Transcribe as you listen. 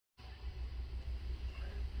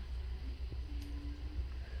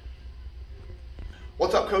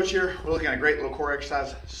What's up, Coach here? We're looking at a great little core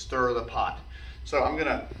exercise, stir the pot. So I'm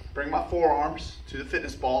gonna bring my forearms to the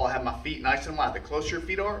fitness ball. I have my feet nice and wide. The closer your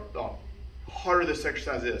feet are, the harder this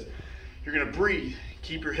exercise is. You're gonna breathe.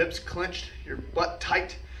 Keep your hips clenched, your butt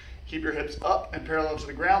tight. Keep your hips up and parallel to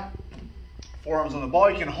the ground. Forearms on the ball.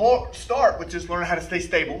 You can start with just learning how to stay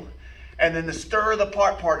stable. And then the stir the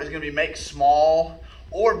pot part is gonna be make small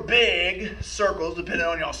or big circles depending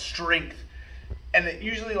on your strength. And it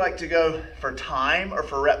usually like to go for time or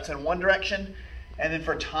for reps in one direction, and then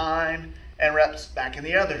for time and reps back in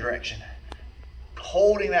the other direction.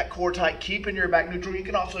 Holding that core tight, keeping your back neutral. You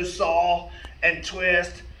can also saw and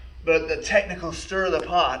twist, but the technical stir of the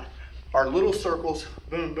pot are little circles,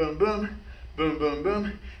 boom, boom, boom, boom, boom,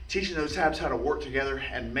 boom, teaching those abs how to work together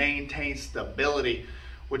and maintain stability,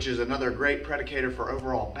 which is another great predicator for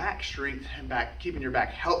overall back strength and keeping your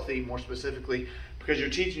back healthy, more specifically, because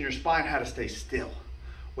you're teaching your spine how to stay still,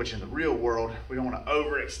 which in the real world, we don't want to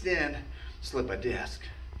overextend, slip a disc.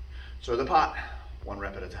 So the pot, one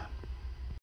rep at a time.